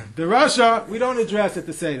 the Rasha, we don't address at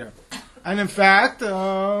the Seder. And in fact,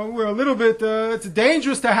 we're a little bit, it's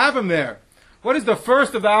dangerous to have him there. What is the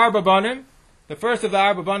first of the Arba Banim? The first of the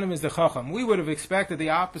Arba Banim is the Chacham. We would have expected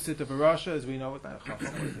the opposite of a Rasha, as we know what that Chacham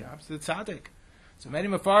is, the opposite Tzaddik. So many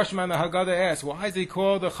Mefarshim and the Haggadah ask, why is he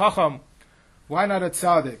called a Chacham? Why not a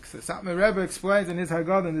Tzaddik? So Satmar Rebbe explains in his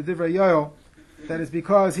Haggadah, in the Divrei Yoel, that it's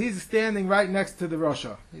because he's standing right next to the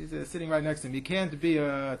Rasha. He's sitting right next to him. He can't be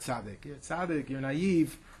a tzaddik. You're a tzaddik, you're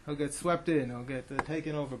naive, he'll get swept in, he'll get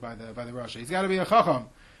taken over by the Rasha. He's got to be a chacham.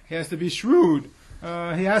 He has to be shrewd.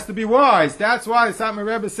 He has to be wise. That's why Satmar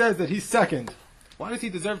Rebbe says that he's second. Why does he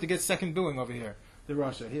deserve to get second billing over here, the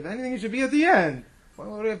Rasha? If anything, he should be at the end. Why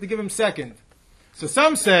do we have to give him second? So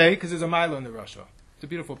some say, because there's a mila in the Rasha. It's a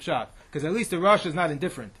beautiful pshat. Because at least the Rasha is not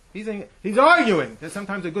indifferent. He's arguing. That's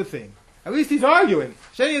sometimes a good thing. At least he's arguing.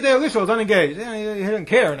 Sheni Yadei Elishol is unengaged. He doesn't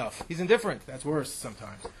care enough. He's indifferent. That's worse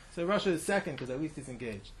sometimes. So Rasha is second because at least he's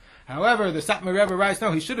engaged. However, the Satmar Rebbe writes,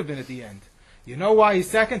 no, he should have been at the end. You know why he's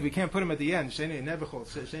second? We can't put him at the end. Sheni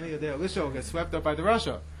Yadei Elishol gets swept up by the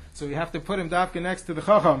Rasha. So we have to put him dafka next to the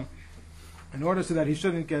Chacham in order so that he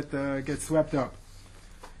shouldn't get swept up.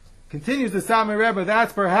 Continues the Satmar Rebbe,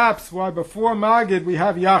 that's perhaps why before Magid we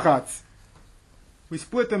have Yachatz. We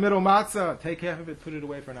split the middle matzah, take half of it, put it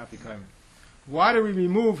away for an afikomen. Why do we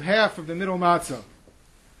remove half of the middle matzah?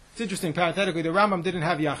 It's interesting, parenthetically, the Rambam didn't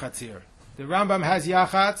have yachatz here. The Rambam has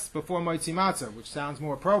yachatz before moitzi matzah, which sounds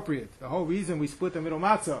more appropriate. The whole reason we split the middle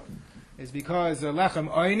matzah is because lechem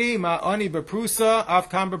oini, ma'oni beprusa,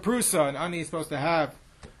 avkam beprusa, and ani is supposed to have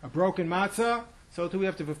a broken matzah, so too we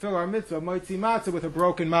have to fulfill our mitzvah, moitzi matzah, with a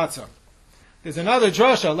broken matzah. There's another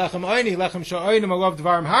drasha, lechem oini, lechem sha'oinim alav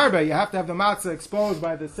dvarim harbe. You have to have the matzah exposed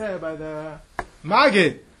by the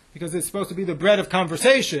magid, because it's supposed to be the bread of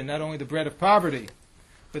conversation, not only the bread of poverty.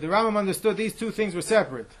 But the Rambam understood these two things were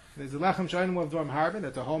separate. There's the lechem sha'oinim alav dvarim harbe,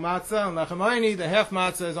 that's the whole matzah, and lechem oini, the half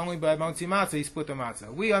matzah, is only by motzi matzah, he split the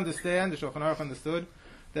matzah. We understand, the Shulchan Aruch understood,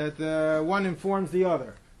 that one informs the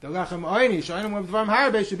other. The lechem oni, shoinim of dvarim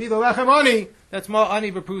harbe, should be the lechem oni. That's more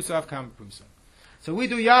ani b'prusa of kam b'prusa. So we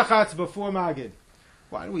do yachatz before Magid.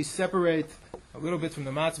 Why do we separate a little bit from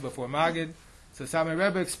the matzah before Magid? So Samei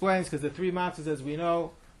Rebbe explains, because the three matzahs, as we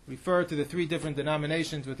know, refer to the three different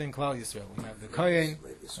denominations within Klal Yisrael. We have the Kohen,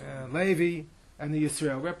 Levi, and the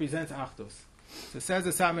Yisrael, represents Achdus. So says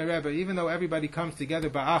the Samei Rebbe, even though everybody comes together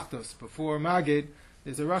by Achdus before Magid,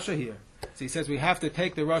 there's a Rasha here. So he says we have to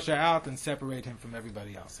take the Rasha out and separate him from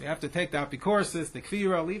everybody else. We have to take the Apikorsis, the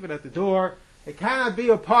Kfira, leave it at the door. It cannot be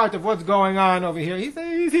a part of what's going on over here.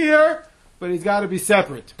 He's here, but he's got to be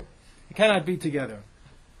separate. He cannot be together.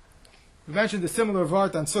 We mentioned a similar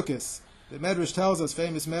vart on Sukkos. The Medrash tells us,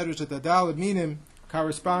 famous Medrash, that the Daled Minim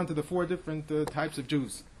correspond to the four different types of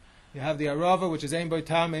Jews. You have the Arava, which is Ein Bo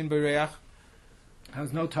Tam, Ein Bo Reach,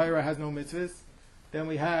 has no Torah, has no mitzvahs. Then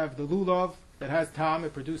we have the Lulav, that has Tam,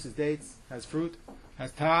 it produces dates, has fruit,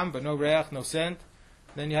 has Tam, but no Reach, no scent.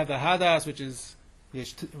 Then you have the Hadas, which is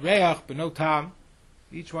Reach, but no Tam.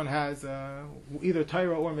 Each one has either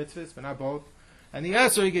Torah or mitzvahs, but not both. And the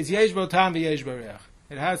Esrog is Yesh Bo Tam, Yesh Bo Reach.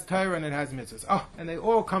 It has Torah and it has mitzvahs. And they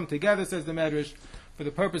all come together, says the Medrash, for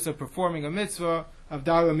the purpose of performing a mitzvah of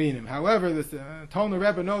Daled Minim. However, the Tolna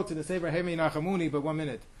Rebbe notes in the Sefer Hemi Nachamuni, but 1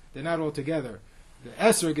 minute, they're not all together. The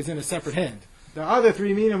Esrog is in a separate hand. The other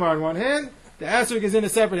three Minim are in one hand, the Esrog is in a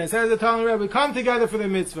separate hand. Says the Tolna Rebbe, we come together for the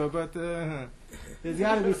mitzvah, but there's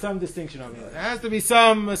got to be some distinction over here. There has to be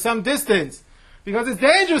some distance, because it's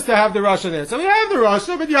dangerous to have the Rasha there. So we have the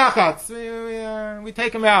Rasha, but Yachatz, we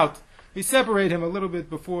take him out. We separate him a little bit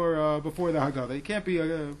before the Haggadah. He can't be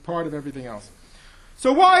a part of everything else.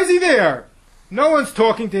 So why is he there? No one's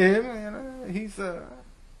talking to him. He's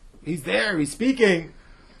there. He's speaking.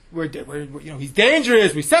 He's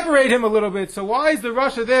dangerous. We separate him a little bit. So why is the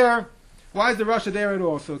Rasha there? Why is the Rasha there at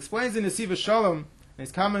all? So explains in the Siva Shalom, in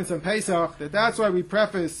his comments on Pesach, that's why we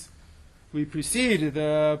precede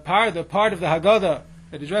the part of the Haggadah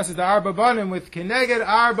that addresses the Arba Banim with Keneged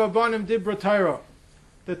Arba Banim Dibra Torah.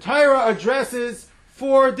 The Torah addresses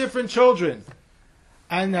 4 different children.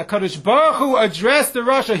 And Kadosh Baruch Hu addressed the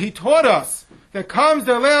Rasha. He taught us that comes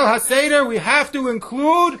the Leil HaSeder, we have to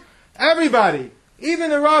include everybody,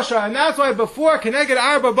 even the Rasha. And that's why before Keneged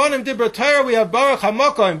Arba Banim Dibra Torah, we have Baruch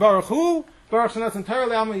HaMokah and Baruch Hu, Baruch Shanas Torah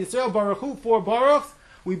Le'am Yisrael, Baruch Hu, 4 Baruchs.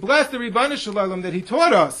 We bless the Ribbana Shalom that he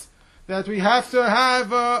taught us that we have to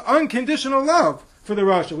have unconditional love for the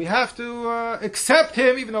Rasha. We have to accept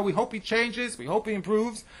him, even though we hope he changes, we hope he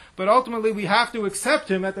improves, but ultimately we have to accept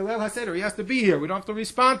him at the Leil HaSeder. He has to be here. We don't have to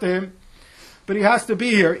respond to him, but he has to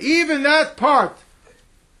be here. Even that part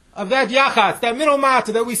of that Yachatz, that middle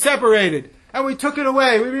matzah that we separated, and we took it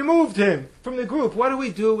away, we removed him from the group. What do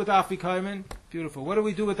we do with Afikomen? Beautiful. What do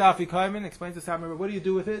we do with Afikomen? Explains the Samar. What do you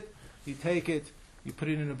do with it? You take it, you put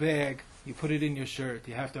it in a bag, you put it in your shirt,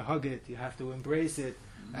 you have to hug it, you have to embrace it.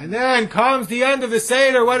 And then comes the end of the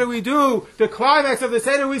Seder. What do? The climax of the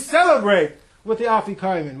Seder, we celebrate with the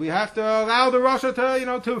Afikomen. We have to allow the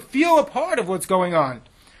Rasha to feel a part of what's going on.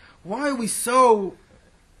 Why are we so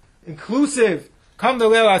inclusive? Come the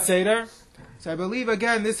Leil HaSeder. So I believe,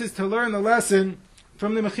 again, this is to learn the lesson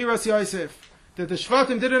from the Mechiras Yosef, that the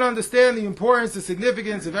Shvatim didn't understand the importance, the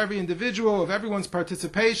significance of every individual, of everyone's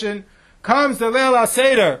participation. Comes the Leil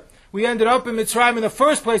HaSeder. We ended up in Mitzrayim in the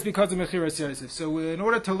first place because of Mechiras Yosef. So in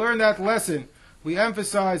order to learn that lesson, we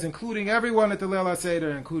emphasize including everyone at the Leil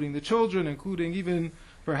HaSeder, including the children, including even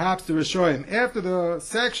perhaps the Rishoyim. After the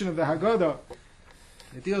section of the Haggadah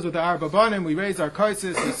that deals with the Arba Banim, we raise our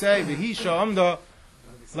kaisis, we say, V'hi sha'amda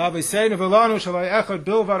laviseinu v'lanu shalai echad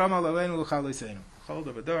bilvar amal aleinu l'chaliseinu. Chol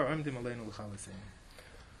d'vadar amdim aleinu l'chaliseinu.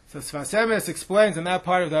 So Sfas Emes explains in that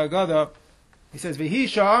part of the Haggadah, he says, V'hi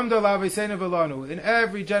sha'amda laviseinu v'lanu. In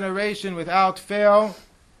every generation, without fail,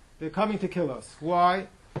 they're coming to kill us. Why?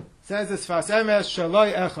 Says the Sfas Emes,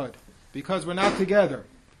 Shalai echad. Because we're not together.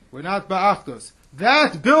 We're not ba'achdus.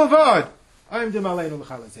 That bilvad, amdim aleinu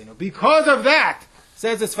l'chaliseinu. Because of that,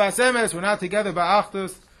 says the Sfas Emes, we're not together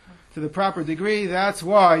ba'achdus to the proper degree. That's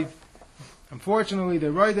why, unfortunately,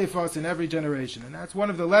 they're roidei for us in every generation. And that's one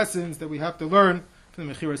of the lessons that we have to learn from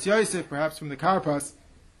the Mechiras Yosef, perhaps from the Karpas.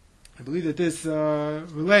 I believe that this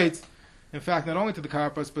relates, in fact, not only to the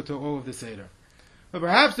Karpas, but to all of the Seder. But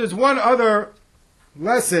perhaps there's one other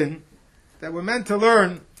lesson that we're meant to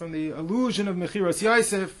learn from the allusion of Mechiras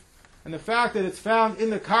Yosef, and the fact that it's found in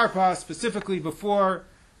the Karpas, specifically before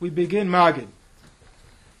we begin Magid.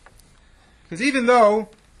 Because even though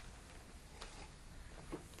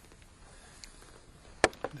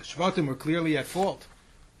the Shvatim were clearly at fault,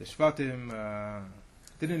 the Shvatim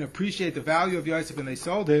didn't appreciate the value of Yosef and they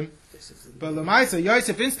sold him, but Lamaisa,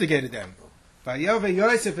 Yosef instigated them. Vayove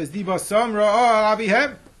Yosef as Diba Samra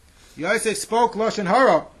Abihem. Yosef spoke Lashon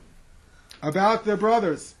Hara about their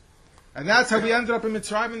brothers. And that's how we ended up in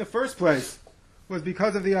Mitzrayim in the first place, was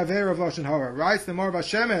because of the Aveira of Lashon Hara. Writes the Mor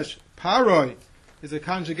Bashemesh, Paroi is a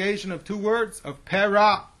conjugation of two words, of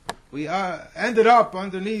Pera. We ended up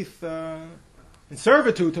underneath, in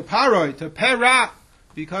servitude, to Paroi, to Pera,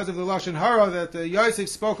 because of the Lashon Hara that Yosef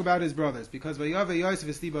spoke about his brothers. Because Vayave Yosef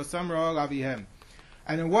Estiba Samra Avihem.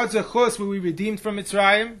 And in what zechus were we redeemed from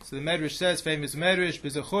Mitzrayim? So the Medrash says, famous Medrash,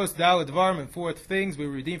 B'zechus Daled Dvarim, and four things we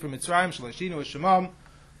were redeemed from Mitzrayim, Shalashinu Shemam,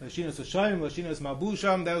 Lashinu Sashayim, Lashinu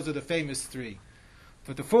Mabusham. Those are the famous three.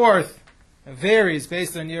 But the fourth varies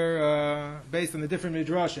based on the different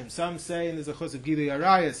midrashim. Some say in the zechus of Gilui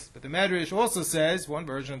Arayis, but the Medrash also says, one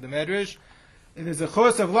version of the Medrash, in the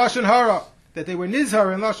zechus of Lashon Hara, that they were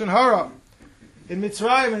nizhar in Lashon Hara in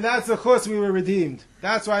Mitzrayim, and that's the chus we were redeemed.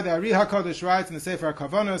 That's why the Ari HaKadosh writes in the Sefer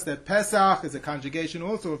HaKavanos that Pesach is a conjugation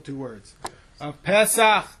also of two words. Of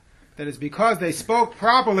Pesach, that is because they spoke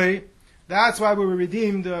properly, that's why we were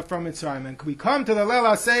redeemed from Mitzrayim. And we come to the Leil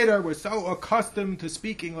HaSeder, we're so accustomed to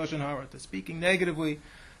speaking Lashon Hara, to speaking negatively,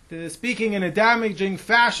 to speaking in a damaging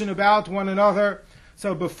fashion about one another.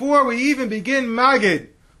 So before we even begin Magid,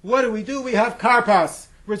 what do? We have Karpas,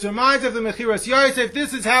 which reminds of the Mechiras Yosef.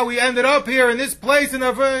 This is how we ended up here in this place. And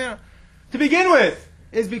to begin with,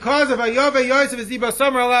 is because of Ayove Yosef is Iba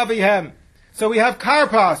Samar Al Avihem. So we have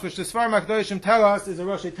Karpas, which the Sfarim HaKadoshim tell us is a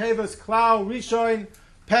Rosh Tevas Klau Rishon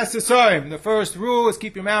Pesasoim. The first rule is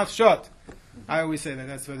keep your mouth shut. I always say that.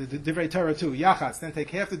 That's for the Divrei Torah too. Yachatz. Then take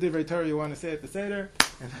half the Divrei Torah you want to say at the Seder,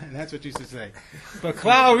 and that's what you should say. But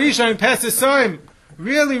Klau Rishon Pesasoim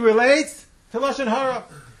really relates to Lashon Hara.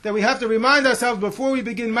 That we have to remind ourselves before we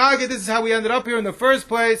begin Magid, this is how we ended up here in the first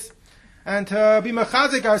place, and to be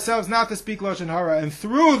mechazik ourselves not to speak Lashon Hara. And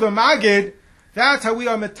through the Magid, that's how we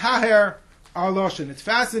are metaher our Lashon. It's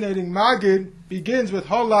fascinating. Magid begins with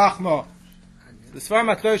Hol Lachma. The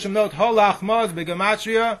Sfarim HaKadoshim note Hol Lachma is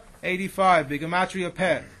Begematria 85, Begematria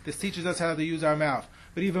Peh. This teaches us how to use our mouth.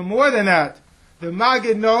 But even more than that, the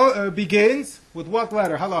Magid begins with what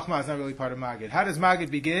letter? Hol Lachma is not really part of Magid. How does Magid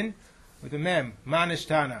begin? With a mem,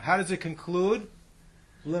 manishtana. How does it conclude?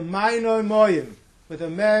 L'mayno moyim. With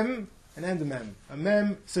a mem, and end a mem. A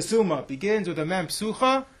mem sesuma. Begins with a mem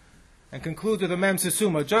psucha, and concludes with a mem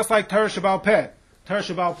sesuma. Just like Torah Shabal Peh. Torah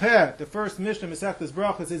Shabal Peh, the first Mishnah, Masechtas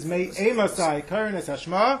Brachos, is Mei Emasai, Karenes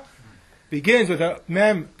Hashma. Begins with a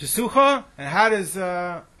mem psucha, and how does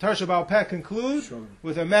Torah Shabal Peh conclude?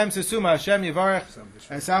 With a mem sesuma. Hashem Yivarech,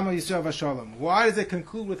 Esama Yisrael V'Shalom. Why does it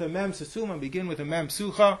conclude with a mem sesuma, and begin with a mem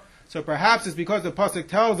psucha? So perhaps it's because the pasuk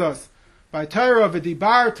tells us, by Torah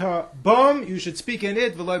v'dibarta bom, you should speak in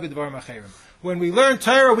it v'loy b'dvarim acherim. When we learn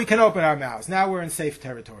Torah, we can open our mouths. Now we're in safe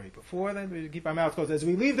territory. Before then, we keep our mouths closed. As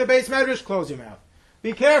we leave the base medrash, close your mouth.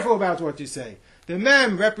 Be careful about what you say. The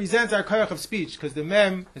mem represents our koyach of speech, because the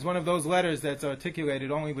mem is one of those letters that's articulated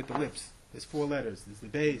only with the lips. There's four letters. There's the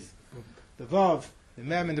beis, the vav, the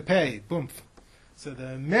mem, and the pei. Boom. So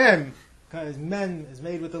the mem is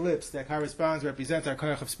made with the lips. That represents our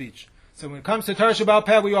koyach of speech. So when it comes to Torah Shabal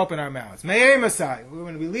Peh, we open our mouths. Me'ei Masai.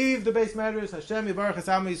 When we leave the base matters, Hashem Yivarech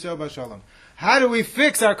Esam Yisrael B'Shalom. How do we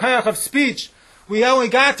fix our koyach of speech? We only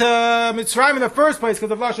got to Mitzrayim in the first place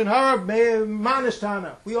because of Lashon Hara,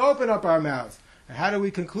 Manishtana. We open up our mouths. And how do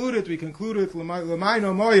we conclude it? We conclude it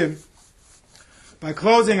L'mayno moyim, by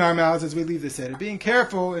closing our mouths as we leave the Seder. Being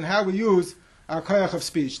careful in how we use our koyach of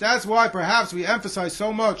speech. That's why perhaps we emphasize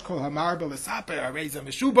so much Kol Hamar B'Lesaper, Areza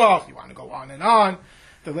Meshubach. You want to go on and on.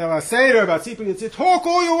 The Leil HaSeder about Sipur Yitzit. Talk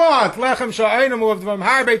all you want. Lechem Sha'aynamu of Dvam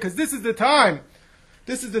Harbe, because this is the time.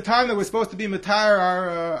 This is the time that we're supposed to be matar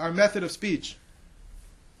our method of speech.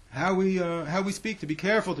 How we speak, to be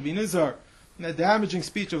careful, to be nizar, in the damaging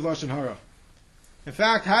speech of Lashon Hara. In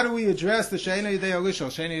fact, how do we address the Sheina Yedei Alishol?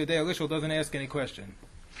 Sheina Yedei Alishol doesn't ask any question.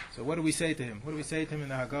 So what do we say to him? What do we say to him in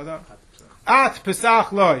the Haggadah? At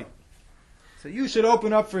Pesach Loi. So you should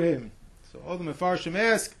open up for him. So all the Mefarshim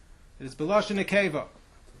ask, it is B'Lashon Nekeva.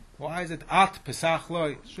 Why is it At Pesach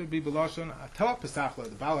Loi? It should be B'Lashon Atah Pesach Loi.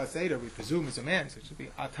 The Baal HaSeder, we presume, is a man, so it should be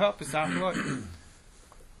Atah Pesach Loi.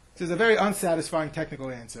 This is a very unsatisfying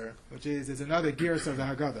technical answer, which is another gears of the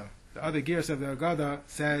Haggadah. The other gears of the Haggadah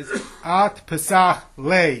says At Pesach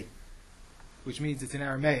Lei, which means it's in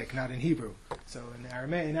Aramaic, not in Hebrew. So in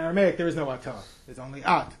Aramaic there is no Atah. There's only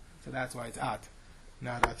At. So that's why it's At,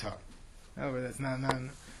 not Atah. However, that's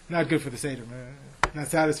not good for the Seder, not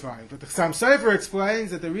satisfying. But the Chassam Sofer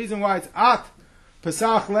explains that the reason why it's At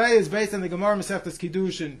Pesach Lei is based on the Gemara Masechtas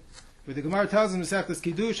Kiddushin. Where the Gemara tells us Masechtas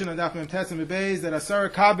Kiddushin and Daf Mem Tetzim Beis that Asar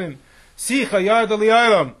Kabim Sicha Yard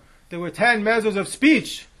Li'olam. There were 10 measures of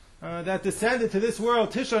speech that descended to this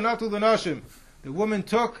world. Tisha Natu L'Nashim. the woman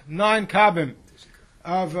took 9 kabim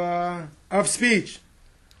of speech.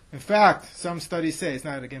 In fact, some studies say, it's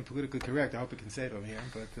not again politically correct, I hope I can say it over here,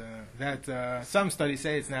 but that some studies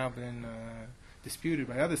say it's now been disputed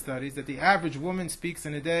by other studies, that the average woman speaks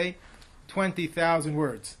in a day 20,000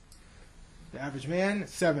 words. The average man,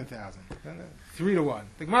 7,000. 3 to 1.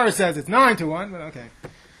 The Gemara says it's 9 to 1, but okay.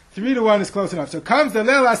 3 to 1 is close enough. So comes the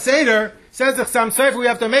Leil HaSeder, says the Chassam Sofer, we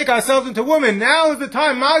have to make ourselves into women. Now is the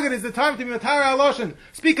time, Magid is the time to be Matar HaLoshen.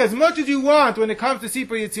 Speak as much as you want when it comes to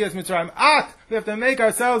Sipur Yetzias Mitzrayim. We have to make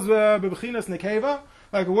ourselves B'Bechinas Nekeva,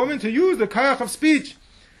 like a woman, to use the Kayach of speech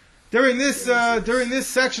during this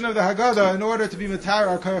section of the Haggadah in order to be Matar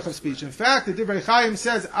our Kayach of speech. In fact, the Divrei Chaim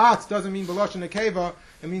says doesn't mean B'Loshen Nekeva,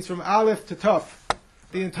 it means from Aleph to Tuf.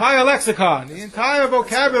 The entire lexicon, the entire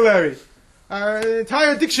vocabulary, the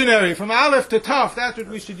entire dictionary, from Aleph to Tuf, that's what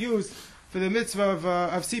we should use for the mitzvah of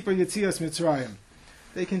Sipur Yetzias Mitzrayim.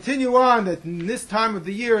 They continue on that in this time of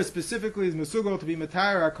the year specifically is Mesugol to be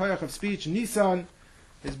Matar our Koyach of speech. Nisan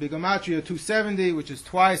is Gematria 270, which is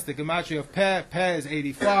twice the Gematria of Peh. Peh is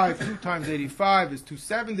 85. 2 times 85 is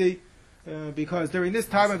 270. Because during this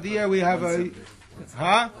time of the year we have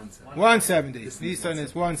 170. Nisan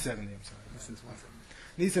is 170. I'm sorry.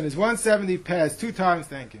 Nisan is 170. Peh is 2 times.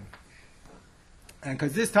 Thank you. And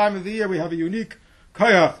because this time of the year we have a unique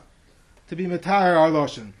Koyach to be Matar our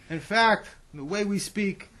Loshen. In fact, the way we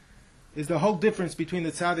speak is the whole difference between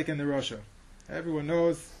the tzaddik and the rasha. Everyone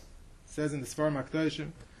knows, it says in the Sfarim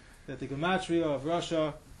HaKadoshim, that the gematria of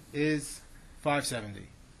rasha is 570.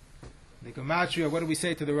 The gematria, what do we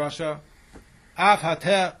say to the rasha? Af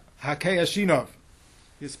hateh hakei ashinov.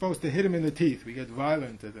 You're supposed to hit him in the teeth. We get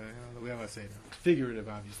violent at the way I say that. Figurative,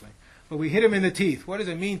 obviously. But we hit him in the teeth. What does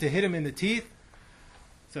it mean to hit him in the teeth?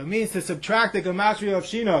 So it means to subtract the gematria of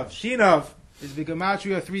shinov. Shinov is the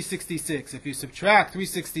gematria 366. If you subtract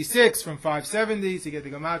 366 from 570, so you get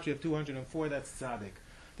the gematria of 204, that's tzaddik.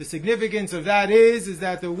 The significance of that is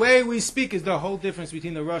that the way we speak is the whole difference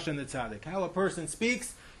between the rasha and the tzaddik. How a person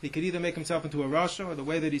speaks, he could either make himself into a rasha, or the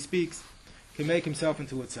way that he speaks can make himself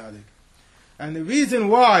into a tzaddik. And the reason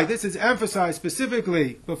why this is emphasized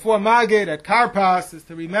specifically before Magid at Karpas is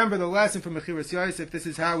to remember the lesson from Mechiras Yosef. This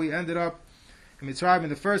is how we ended up in Mitzrayim in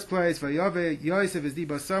the first place. Vayove Yosef is di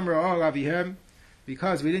basamra or avihem,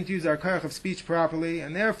 because we didn't use our koyach of speech properly,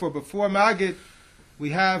 and therefore before Magid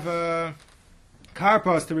we have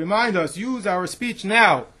Karpas to remind us, use our speech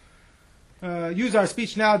now. Use our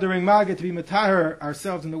speech now during Magid to be matahar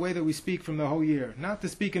ourselves in the way that we speak from the whole year. Not to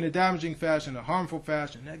speak in a damaging fashion, a harmful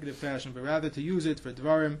fashion, negative fashion, but rather to use it for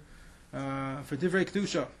dvarim, for divrei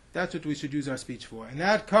kedusha. That's what we should use our speech for. And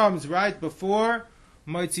that comes right before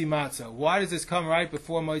Moitzi Matzah. Why does this come right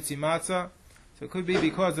before Moitzi Matzah? So it could be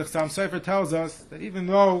because the Chassam Sofer tells us that even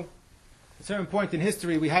though at a certain point in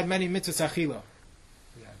history we had many mitzvahs achila,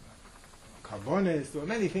 we had karbonis, there were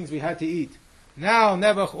many things we had to eat. Now,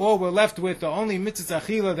 Nebuch, all we're left with, the only mitzvah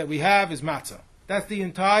achila that we have is matzah. That's the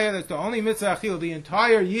only mitzvah achila, the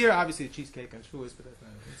entire year. Obviously, the cheesecake and Shavuos, but that's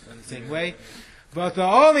not in the same way. But the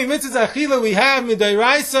only mitzvah achila we have,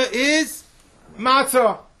 midairaisa, is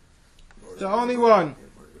matzah. The only one.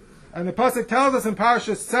 And the pasuk tells us in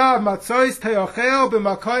Parashas Tzav, matzois teochel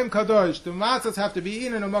b'makom kadosh. The matzahs have to be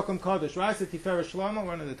eaten in a makom kadosh. Raisa Tiferet Shlomo,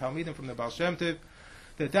 one of the Talmidim from the Baal Shem Tov,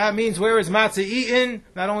 that means where is matzah eaten,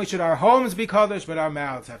 not only should our homes be kadosh, but our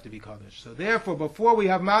mouths have to be kadosh. So therefore, before we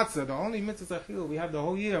have matzah, the only mitzvah achil we have the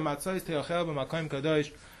whole year, matzois teochel b'makom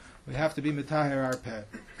kadosh, we have to be metaher our peh.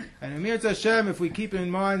 And Amir Hashem, if we keep in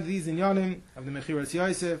mind these inyanim of the Mechiras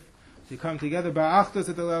Yosef, to come together ba'achdos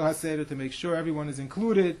at the Leil HaSeder to make sure everyone is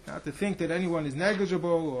included, not to think that anyone is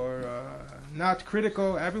negligible or not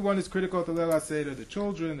critical. Everyone is critical at the Leil HaSeder, the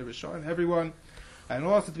children, the Rishon, everyone. And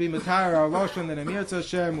also to be Matar our Loshen, that Amir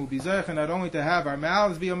Hashem will be Zeichen not only to have our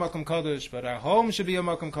mouths be a Makom Kodesh, but our home should be a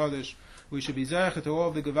Makom Kodesh. We should be Zeichen to all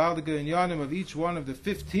of the Gevaldige Inyanim of each one of the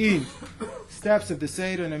 15 steps of the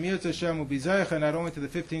Seder, and Amir Hashem will be Zeichen not only to the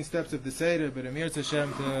 15 steps of the Seder, but Amir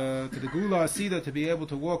Hashem to the Gula Asida, to be able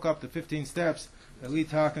to walk up the 15 steps that lead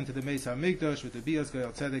talking to the Meis HaMikdash with the Bias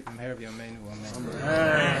Goyal Tzedek from Hervi Ameinu.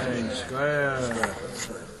 Amen.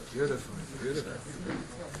 Beautiful. Beautiful. Beautiful.